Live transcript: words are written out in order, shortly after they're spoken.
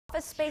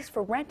office space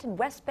for rent in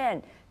West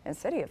Bend, and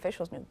city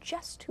officials knew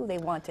just who they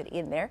wanted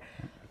in there.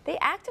 They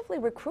actively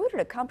recruited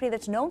a company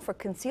that's known for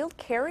concealed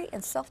carry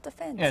and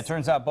self-defense. Yeah, it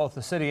turns out both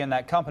the city and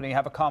that company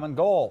have a common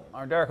goal.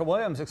 Our Derek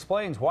Williams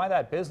explains why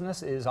that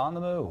business is on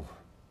the move.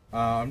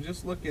 I'm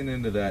just looking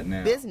into that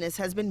now. Business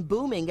has been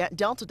booming at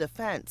Delta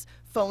Defense.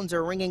 Phones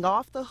are ringing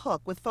off the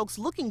hook with folks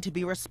looking to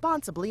be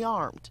responsibly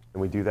armed.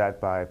 And we do that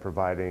by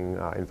providing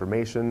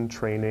information,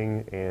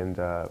 training, and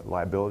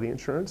liability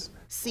insurance.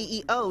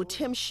 CEO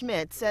Tim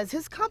Schmidt says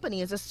his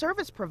company is a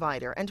service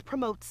provider and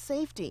promotes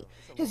safety.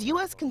 His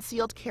U.S.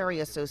 Concealed Carry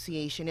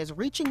Association is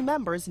reaching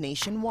members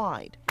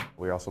nationwide.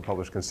 We also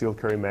publish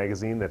Concealed Carry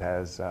magazine that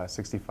has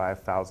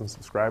 65,000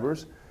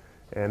 subscribers.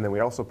 And then we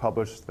also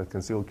publish the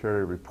Concealed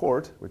Carry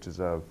Report, which is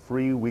a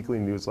free weekly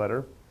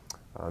newsletter.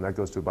 That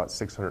goes to about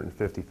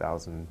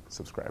 650,000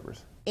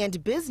 subscribers.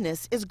 And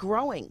business is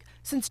growing.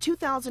 Since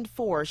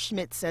 2004,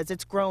 Schmidt says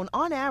it's grown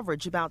on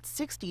average about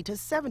 60 to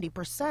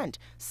 70%.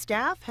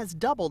 Staff has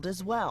doubled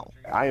as well.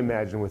 I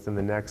imagine within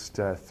the next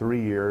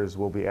 3 years,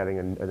 we'll be adding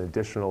an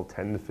additional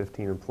 10 to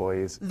 15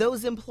 employees.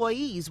 Those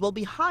employees will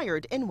be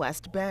hired in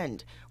West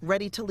Bend,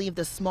 ready to leave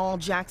the small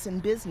Jackson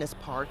Business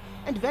Park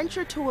and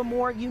venture to a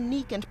more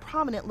unique and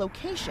prominent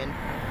location.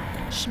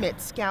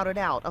 Schmidt scouted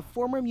out a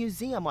former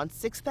museum on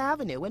 6th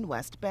Avenue in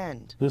West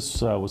Bend.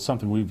 This was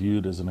something we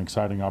viewed as an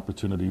exciting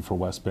opportunity for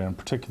West Bend,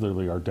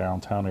 particularly our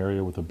downtown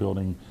area with the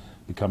building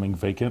becoming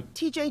vacant.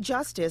 TJ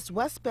Justice,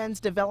 West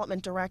Bend's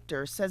development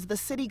director, says the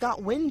city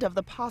got wind of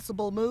the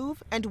possible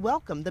move and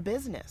welcomed the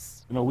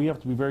business. You know, we have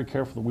to be very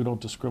careful that we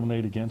don't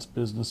discriminate against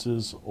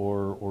businesses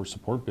or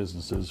support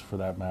businesses for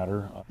that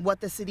matter. What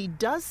the city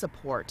does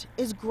support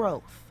is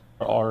growth.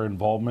 Our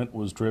involvement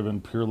was driven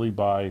purely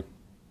by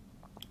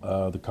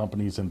the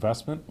company's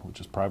investment, which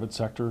is private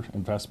sector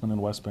investment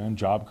in West Bend,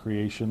 job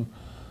creation,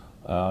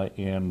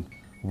 and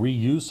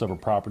reuse of a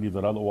property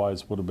that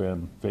otherwise would have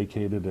been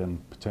vacated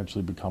and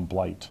potentially become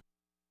blight.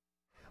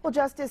 Well,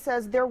 Justice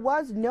says there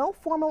was no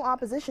formal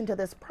opposition to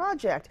this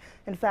project.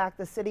 In fact,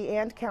 the city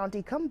and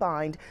county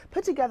combined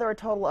put together a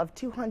total of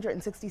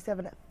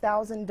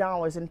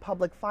 $267,000 in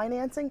public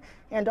financing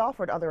and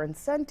offered other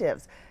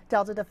incentives.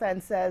 Delta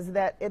Defense says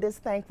that it is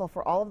thankful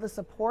for all of the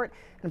support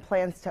and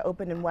plans to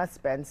open in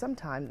West Bend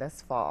sometime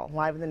this fall.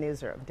 Live in the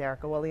newsroom,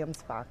 Derek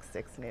Williams, Fox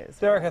 6 News.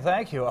 Derek,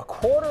 thank you.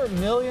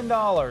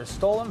 $250,000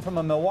 stolen from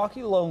a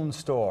Milwaukee loan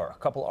store. A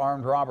couple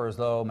armed robbers,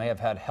 though, may have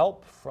had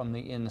help from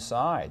the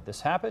inside.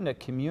 This happened at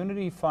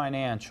Community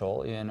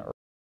Financial in